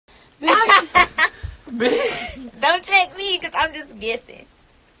Bitch. Don't check me, because I'm just guessing.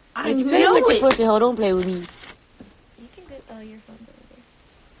 I play with your pussy. Hold on, play with me. You can get your phone over there.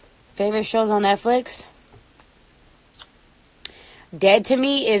 Favorite shows on Netflix? Dead to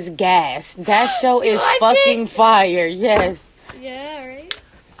Me is gas. That show is fucking fire. Yes. Yeah, right?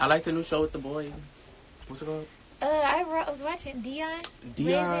 I like the new show with the boy. What's it called? I was watching Dion.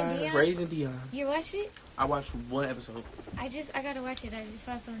 Raising Dion. You watched it? I watched one episode. I gotta watch it. I just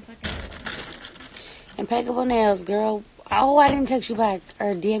saw someone talking about it. Impeccable nails, girl. Oh, I didn't text you back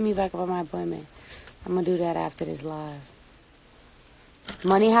or DM me back about my appointment. I'm gonna do that after this live.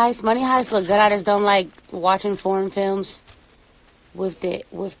 Money Heist. Money Heist look good. I just don't like watching foreign films with the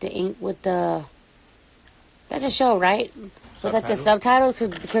ink with the. That's a show, right? With like the subtitles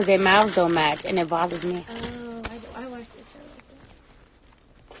because their mouths don't match and it bothers me. Oh, I watched the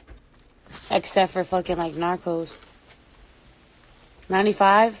show. Except for fucking like Narcos.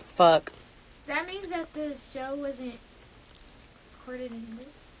 95? Fuck. That means that the show wasn't recorded in English?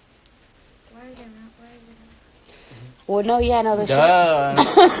 Why is it not? Well, no, yeah, no, the show.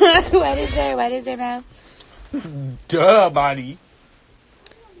 What is there now? Duh, body.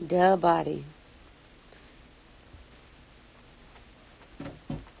 Duh, body.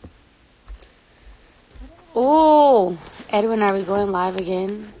 Ooh, Edwin, are we going live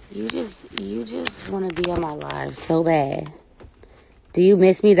again? You just want to be on my live so bad. Do you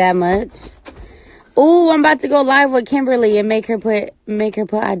miss me that much? Ooh, I'm about to go live with Kimberly and make her put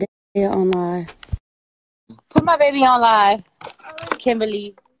idea on live. Put my baby on live,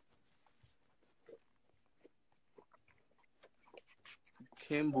 Kimberly.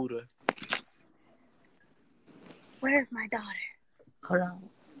 Kim Buddha. Where's my daughter? Hold on.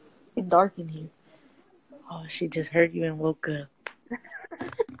 It's dark in here. Oh, she just heard you and woke up.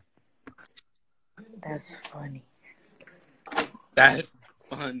 That's funny. That's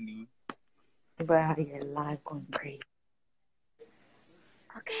funny. But how your live going crazy.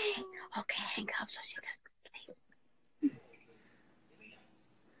 Okay, hang up so she can sleep.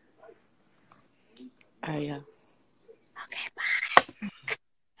 Oh, yeah. Okay, bye.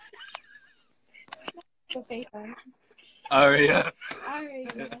 Okay, fine. Aria.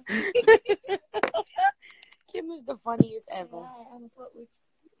 Kim is the funniest ever. Alright, I'm a foot with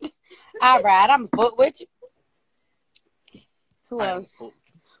you. Alright, I'm a foot with you. Who else?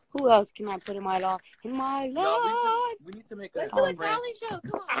 Who else can I put in my life? We need to make Let's do a talent show.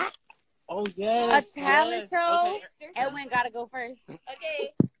 Come on. Oh, yes. A talent show? Okay. Edwin gotta go first.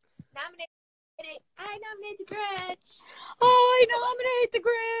 Okay. I nominate the Grinch. I nominate the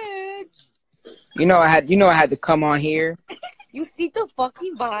Grinch. I had to come on here. You see the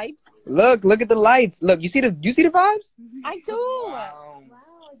fucking vibes? Look at the lights. Look, you see the vibes? I do. Wow. Wow,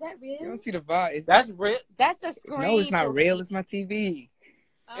 is that real? You don't see the vibes. That's real. That's a screen. No, it's not real. It's my TV.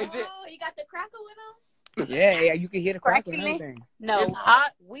 Is it? You got the crackle one on? Yeah, you can hear the crackle and Crackling? everything. No, It's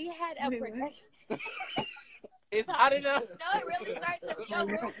hot. we had a projector. It's hot enough. No, it really starts to your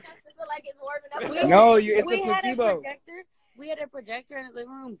room starts to feel like it's warming up. No, it's We the had a placebo. projector. We had a projector in the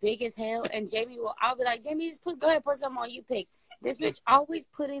living room, big as hell. And Jamie I'll be like, Jamie, just go ahead, put something on. You pick. This bitch always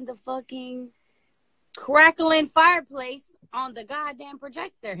put in the fucking crackling fireplace on the goddamn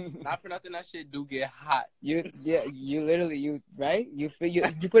projector. Not for nothing, that shit do get hot. You literally right? You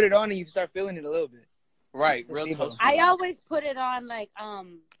put it on and you start feeling it a little bit. Right, real toast. I always put it on like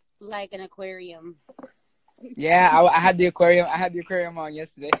an aquarium. Yeah, I had the aquarium. I had the aquarium on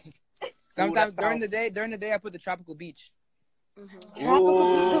yesterday. Sometimes during the day, I put the tropical beach.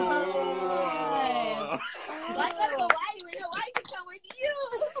 Tropical Why go to Hawaii when Hawaii can come with you?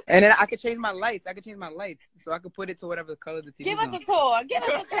 And then I could change my lights. So I could put it to whatever the color the TV. Give us a tour.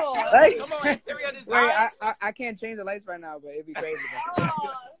 Like, Come on, interior design. wait, I can't change the lights right now, but it'd be crazy.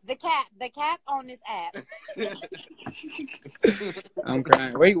 The cap on this app. I'm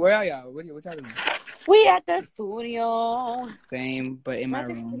crying. Where are y'all? What y'all doing? We at the studio. Same, but in my At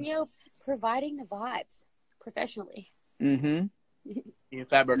the room. studio, providing the vibes professionally. Mm-hmm. Yeah,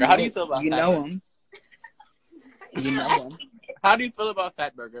 Fatburger. How do you feel about You Fatburger? know him. You know him. How do you feel about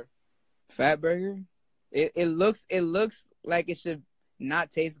Fatburger? Fatburger. It looks like it should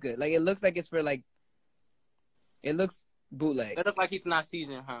not taste good. Like it looks like it's for like. It looks bootleg. It looks like he's not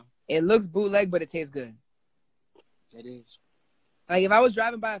seasoned, huh? It looks bootleg, but it tastes good. It is. Like if I was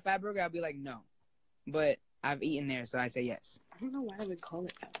driving by a Fatburger, I'd be like no, but I've eaten there, so I say yes. I don't know why I would call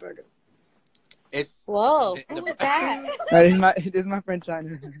it Fatburger. It's Whoa, who was that? This is my friend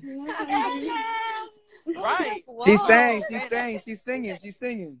China. Right. She's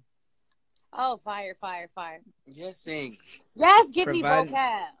singing. Oh, fire. Yes, sing. Yes, give me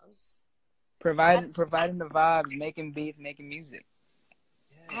vocals. Providing the vibes, making beats, making music.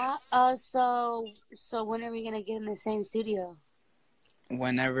 So when are we gonna get in the same studio?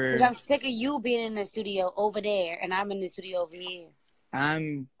 Whenever Because I'm sick of you being in the studio over there, and I'm in the studio over here.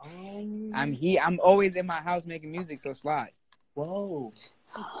 I'm here. I'm always in my house making music. So slide. Whoa.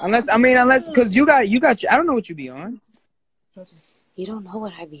 Unless because you got. I don't know what you be on. You don't know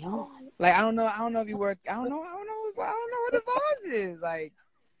what I be on. Like I don't know if you work. I don't know what the vibes is. Like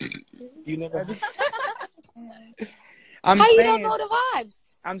You never. I'm How saying, you don't know the vibes?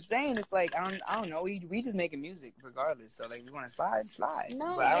 I'm saying it's like I don't know. We just making music regardless. So like we want to slide.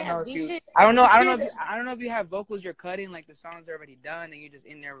 No, But I don't yeah, know if we you. should. I don't know. we I don't know. should- I don't know if you have vocals you're cutting. Like the songs are already done and you're just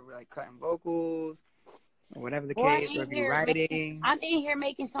in there like cutting vocals or whatever the Boy, I'm case. Or in if you're here writing. I'm in here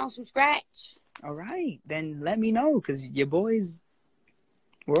making songs from scratch. All right, then let me know because your boys.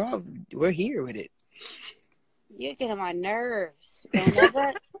 We're here with it. You're getting on my nerves.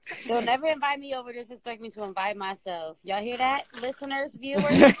 Don't never invite me over. Just expect me to invite myself. Y'all hear that, listeners, viewers?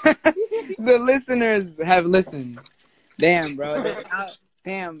 The listeners have listened. Damn, bro.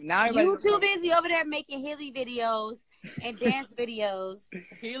 Now You everybody's too busy over there making hilly videos and dance videos.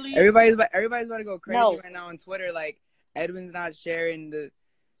 everybody's about to go crazy No. right now on Twitter. Like Edwin's not sharing the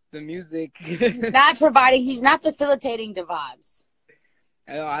music. He's not providing. He's not facilitating the vibes.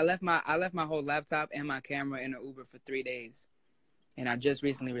 I left my whole laptop and my camera in an Uber for 3 days, and I just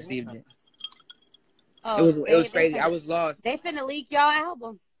recently received it. Oh, It was crazy. I was lost. They finna leak y'all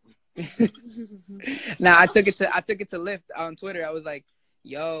album. Nah, I took it to Lyft on Twitter. I was like,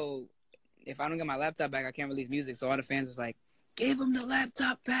 "Yo, if I don't get my laptop back, I can't release music." So all the fans was like, "Give him the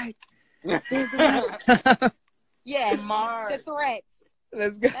laptop back." Yeah, Smart. the threats.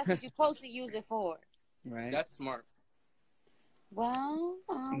 Let's go. That's what you're supposed to use it for. Right. That's smart. Well,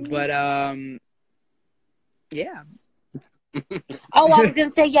 But yeah. Oh, I was gonna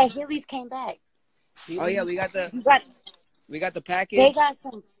say, yeah, Hilly's came back. Oh yeah, we got the They package. got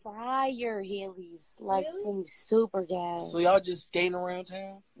some fire Heelys, like some super gas. So y'all just skating around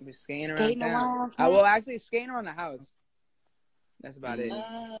town? We're skating Skating around town. around, I will actually skating around the house. That's about it.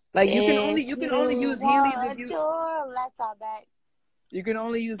 Like you can only use Heelys if you your laptop back. you can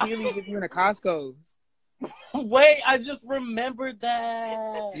only use Heelys if you're in a Costco. Wait, I just remembered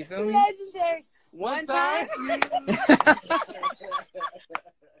that. You feel me? Legendary. One time.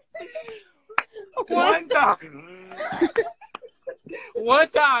 One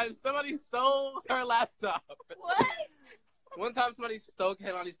time, somebody stole her laptop. What? One time, somebody stole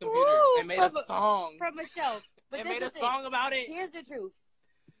Kehlani's computer Woo, and made a song. from a shelf. But And this made a is it. song about it. Here's the truth.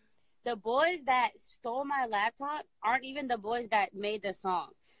 The boys that stole my laptop aren't even the boys that made the song.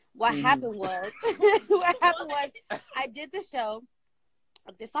 What happened was, I did the show.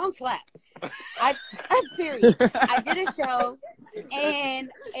 The song slapped. Period. I did a show, and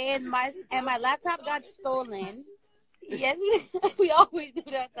my laptop got stolen. Yes, we always do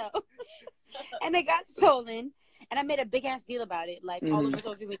that though. And it got stolen, and I made a big ass deal about it, like all over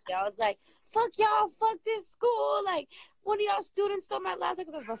social media. I was like, "Fuck y'all, fuck this school!" Like one of y'all students stole my laptop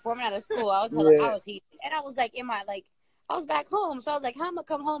because I was performing out of school. I was heated, and I was like, I was back home, so I was like, "How am I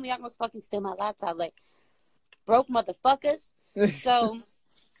come home? Y'all gonna fucking steal my laptop?" Like broke motherfuckers. So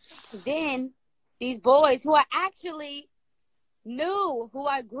then these boys who I actually knew, who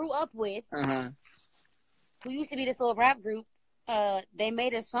I grew up with, who used to be this little rap group, they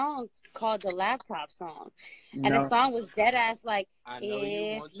made a song called The Laptop Song. And the song was dead ass like,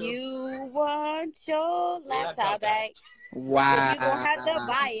 if you want your laptop back, wow. you gonna have to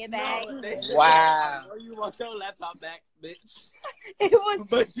buy it back. Wow. Or you want your laptop back, bitch. It was,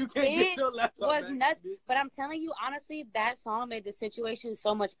 But you can't get your laptop was back. nuts. Bitch. But I'm telling you, honestly, that song made the situation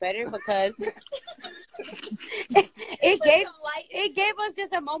so much better because it gave us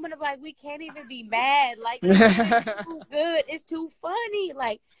just a moment of like, we can't even be mad. Like, it's too good. It's too funny.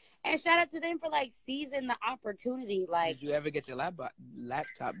 Like, and shout out to them for like seizing the opportunity. Like, did you ever get your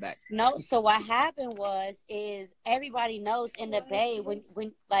laptop back? no. So what happened is everybody knows in the Bay when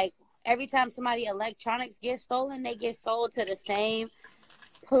like every time somebody electronics gets stolen, they get sold to the same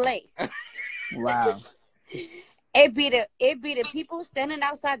place. Wow. It be the people standing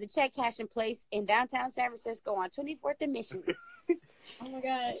outside the check cashing place in downtown San Francisco on 24th and Mission. Oh my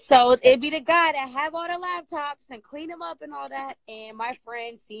god. So it'd be the guy that have all the laptops and clean them up and all that. And my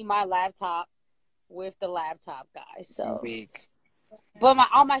friend see my laptop with the laptop guy. So, Weak. but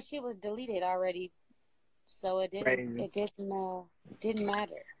all my shit was deleted already. So it didn't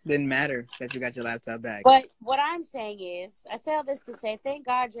matter. Didn't matter that you got your laptop back. But what I'm saying is, I say all this to say, thank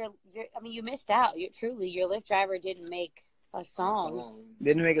God you missed out. Your Lyft driver didn't make a song.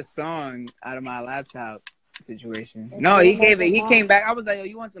 Didn't make a song out of my laptop situation. No, he gave it. He came back. I was like, "Yo,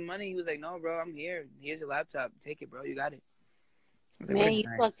 you want some money?" He was like, "No, bro, I'm here. Here's your laptop. Take it, bro. You got it." It's like, what a Man, you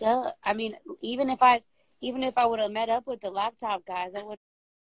giant. fucked up. I mean, even if I would have met up with the laptop guys, I would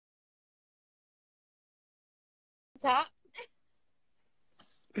top.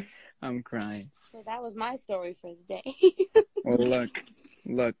 I'm crying. So that was my story for the day. Well,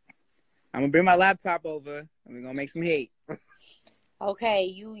 look. I'm gonna bring my laptop over, and we're gonna make some hate. Okay,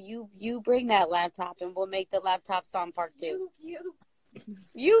 you bring that laptop, and we'll make the laptop song part 2.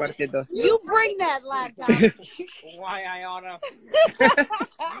 You Parte dos. you bring that laptop. Why I oughta?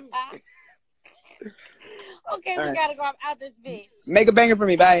 Okay, All we right. gotta go out this bitch. Make a banger for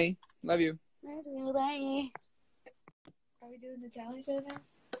me. Bye. Love you. Bye. Are we doing the talent show now?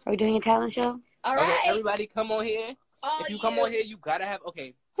 Are we doing a talent show? All Okay, right. everybody, come on here. All If you come on here, you gotta have.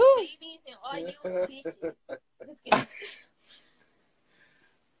 Okay. babies and all you bitches. Just kidding.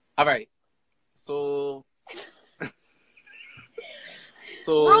 All right. So.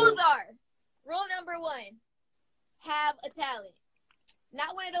 Rules are: rule number 1, have a talent.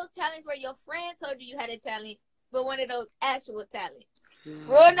 Not one of those talents where your friend told you had a talent, but one of those actual talents.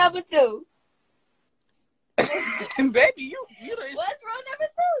 Rule number 2. Baby, you done. What's rule number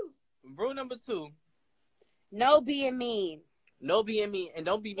 2? Rule number 2. No being mean. No being mean, and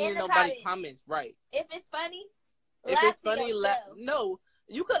don't be mean In to the nobody comments. comments. Right. If it's funny, If laugh it's to funny, yourself. no.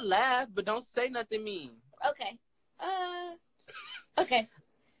 You could laugh, but don't say nothing mean. Okay. Okay.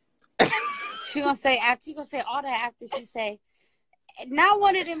 She gonna say all that after she say, not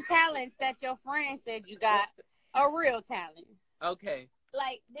one of them talents that your friend said you got, a real talent. Okay.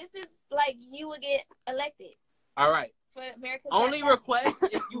 Like, this is like you would get elected All right. for America's Only Got Talent. request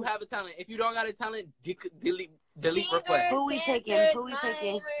if you have a talent. If you don't got a talent, delete Singers, request. Who we picking? dancers, Who we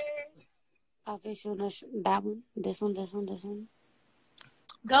picking? mimers. Official, that one, this one.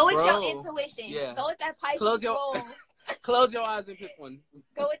 Go with Scroll. your intuition. Yeah. Go with that Pisces Close your- roll. Close your eyes and pick one.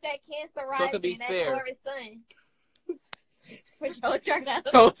 Go with that Cancer So it could be rising, that fair. Taurus sun. Put your chart out.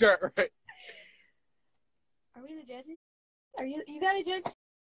 Culture, right? Are we the judges? Are you gotta judge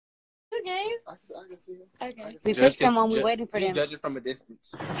the game? I can see him. Okay. We Judge picked can- someone. We ju- waiting for he them. judging from a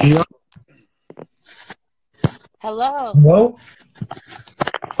distance. Hello. Hello?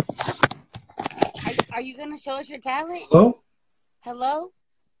 Are you gonna show us your talent? Hello? Hello.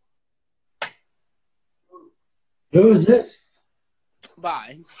 Who is this?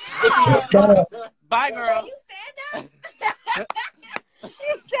 Bye. It's got a, Bye, Can girl. you stand up?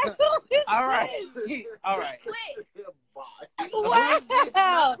 All right. All right. Quick.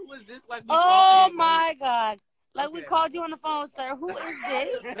 Wow. Who is this? Like we Oh called my God. Like we Okay. called you on the phone, sir. Who is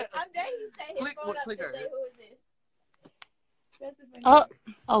this? I'm there. He say his Click- phone up click to her. say who is this. That's a funny Oh,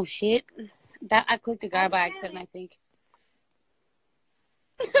 oh shit. That I clicked the guy Oh, by the accident, I think.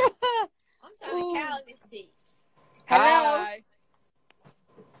 I'm sorry, Ooh. Cal in this bitch. Hello. Hi.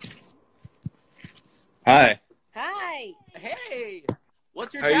 Hi. Hi. Hey.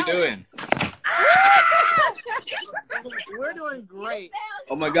 What's your How you talent? doing? We're doing great.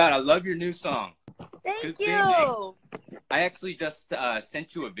 Oh my god, I love your new song. Thank Good you. evening. I actually just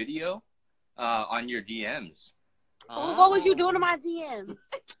sent you a video on your DMs. Oh, what was you doing to my DMs?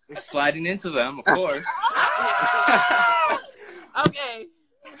 Sliding into them, of course. Okay.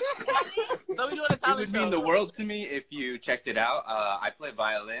 So we doing a It talent would show. mean the world to me if you checked it out. I play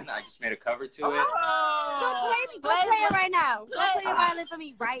violin. I just made a cover to it. So go play it right now. Go play your violin for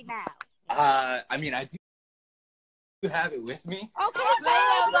me right now. I mean, I do have it with me. Okay, play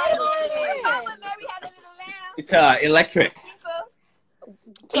that violin. Oh, but Mary had a little lamb. It's electric.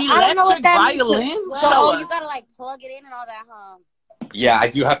 I don't know what Electric that means. violin? So, Show oh, us. you gotta like plug it in and all that, huh? Yeah, I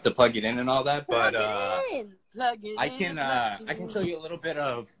do have to plug it in and all that, but Plug it in. Plug it I in, can show you a little bit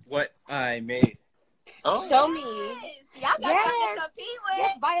of what I made. Oh. Show me. Y'all got Yes. something to compete with.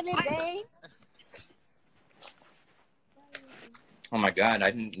 Yes, violin day. Oh my god,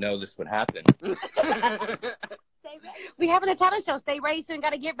 I didn't know this would happen. Stay ready. We having a talent show. Stay ready soon.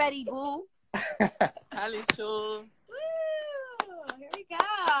 Gotta get ready, boo. Talent show. Woo! Here we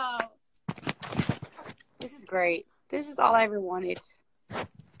go. This is great. This is all I ever wanted.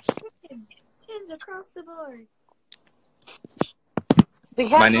 10s across the board. We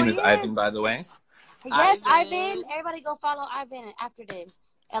have My name is yes. Ivan, by the way. Yes, Ivan. Ivan. Everybody go follow Ivan after this.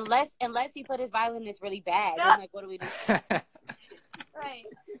 Unless he put his violin is really bad. Then, like, what do we do? Right.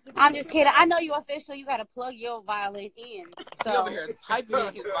 I'm just kidding. I know you official. You gotta plug your violin in. He So over here typing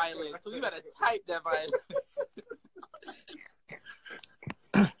in his violin, so you gotta type that violin.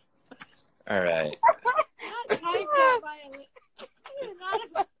 All right. Not type that violin. It's not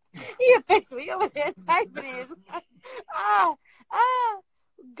a he officially over there typing it.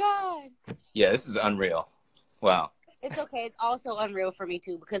 God. Yeah, this is unreal. Wow. It's okay. It's also unreal for me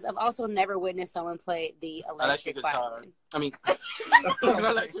too because I've also never witnessed someone play the electric guitar. violin. I mean,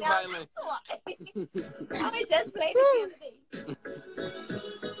 electric violin. I was just playing it the other day.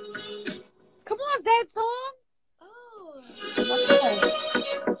 Come on, that song.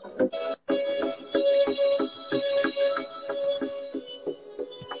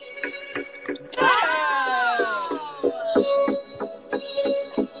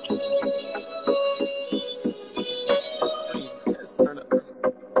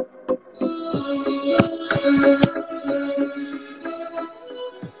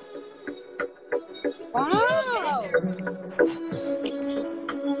 Wow.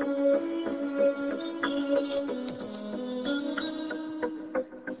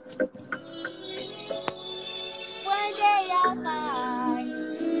 One day I'll find.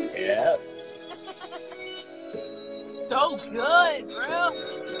 Yeah. So good, bro.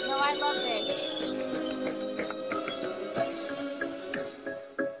 No, I love this.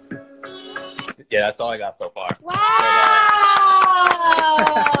 Yeah, that's all I got so far. Wow. You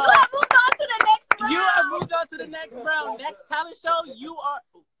have moved on to the next round. You have moved on to the next round. Next talent show, you are.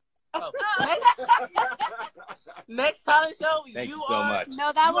 Oh. Next talent show, Thank you you so are. much.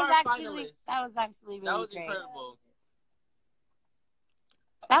 No, that You was are actually finalists. that was actually really That was great. incredible.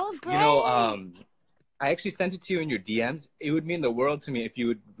 That was great. You know, I actually sent it to you in your DMs. It would mean the world to me if you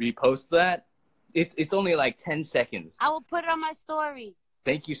would repost that. It's only like 10 seconds. I will put it on my story.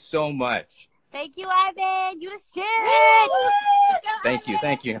 Thank you so much. Thank you, Ivan. You the shit. Thank you.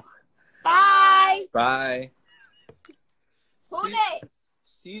 Thank you. Bye. Bye. Who next?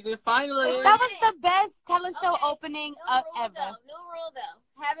 Season finalist. That was the best talent show opening New rule ever. though. New rule though.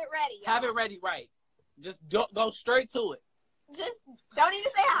 Have it ready. Y'all. Have it ready, right? Just go straight to it. Just don't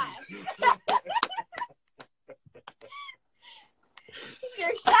even say hi. It's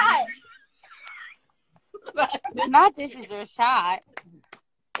your shot. Not this is your shot.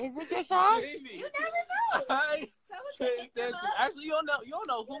 Is this your shot? Jamie. You never know. I Someone can't can stand you. Actually, you don't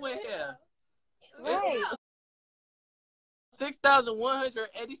know who in here. Right.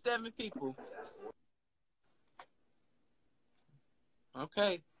 6,187 people.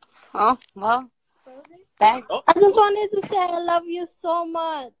 Okay. Oh, well. That's, I just wanted to say I love you so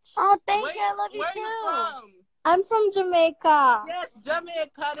much. oh, thank Wait, you. I love you where too. you from? I'm from Jamaica. Yes,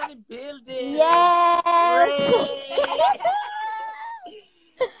 Jamaica in the building. Yes. Great.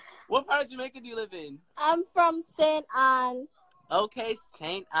 What part of Jamaica do you live in? I'm from St. Anne. Okay,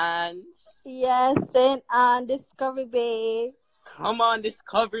 St. Anne's. Yes, St. Anne, Discovery Bay. Come on,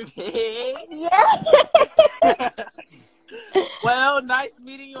 Discovery Bay. Yes. Well, nice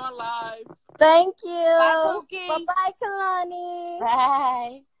meeting you on live. Thank you. Bye, Pookie. Bye-bye, Kehlani.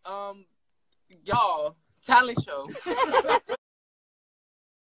 Bye. Y'all, talent show.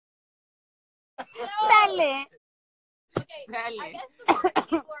 Talent. Okay. I Talent. guess the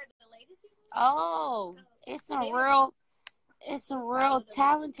people are the latest people. Oh, it's some real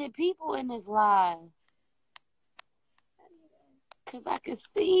talented people in this live. Cause I can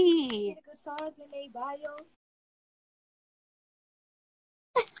see. The guitars in their bios.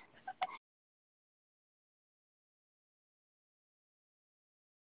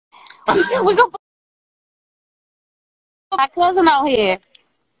 We gonna put my cousin out here.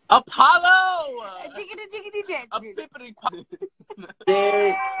 Apollo. Jiggity A Jackson. pippity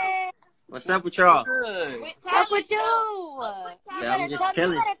What's up with y'all? good. With What's up with talent you? show. You Yeah, I'm better just tell, you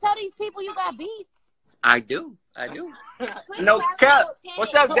chilling. better tell these people you got beats. I do. Quick No talent cap. show opinion.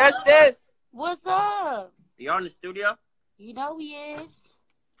 What's up, Destin? What's up? Y'all in the studio? You know he is.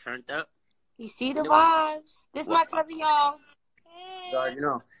 Turned up? You see the vibes. This my cousin, y'all. You already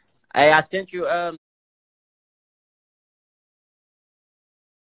know. Hey, I sent you a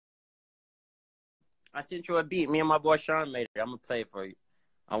beat. Me and my boy Sean made it. I'm gonna play it for you.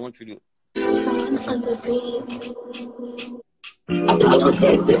 I want you to.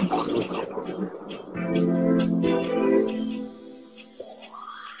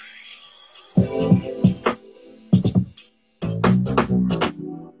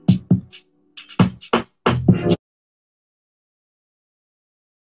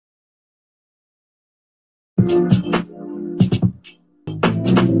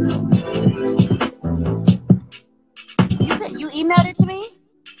 You emailed it to me?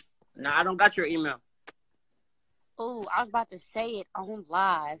 Nah, I don't got your email. Oh, I was about to say it on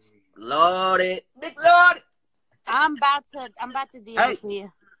live. Load it. Big load. I'm about to DM Hey. it to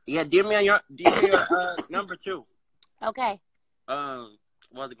you. Yeah, give me your number too. Okay. What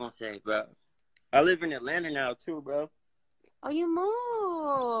was I gonna say, bro? I live in Atlanta now too, bro. Oh, you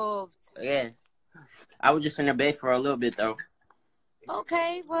moved. Yeah. I was just in the Bay for a little bit though.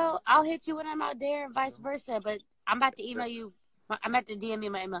 Okay, well, I'll hit you when I'm out there and vice versa. But I'm about to email you. I'm about to DM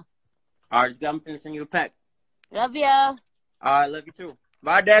you my email. All right, I'm finna send you a pack. Love ya. All right, love you too.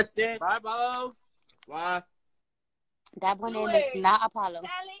 Bye, Destin. Bye, Bo. Bye. That boy name is not Apollo.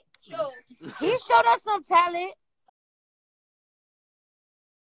 Talent show. He showed us some talent.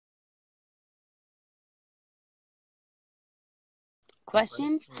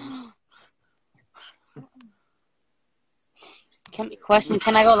 Questions?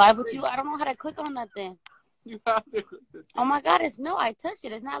 Can I go live with you? I don't know how to click on that thing. You have to. Oh my god, it's no, I touched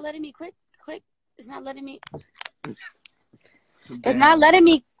it. It's not letting me click. It's not letting me. It's not letting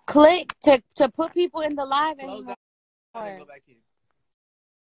me click to put people in the live anymore. Go back in.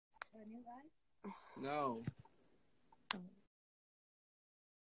 No.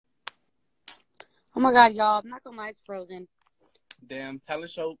 Oh my god, y'all. I'm not gonna lie, it's frozen. Damn,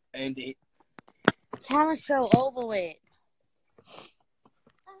 talent show ended. Talent show over with.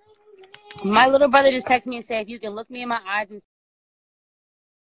 My little brother just texted me and said, if you can look me in my eyes and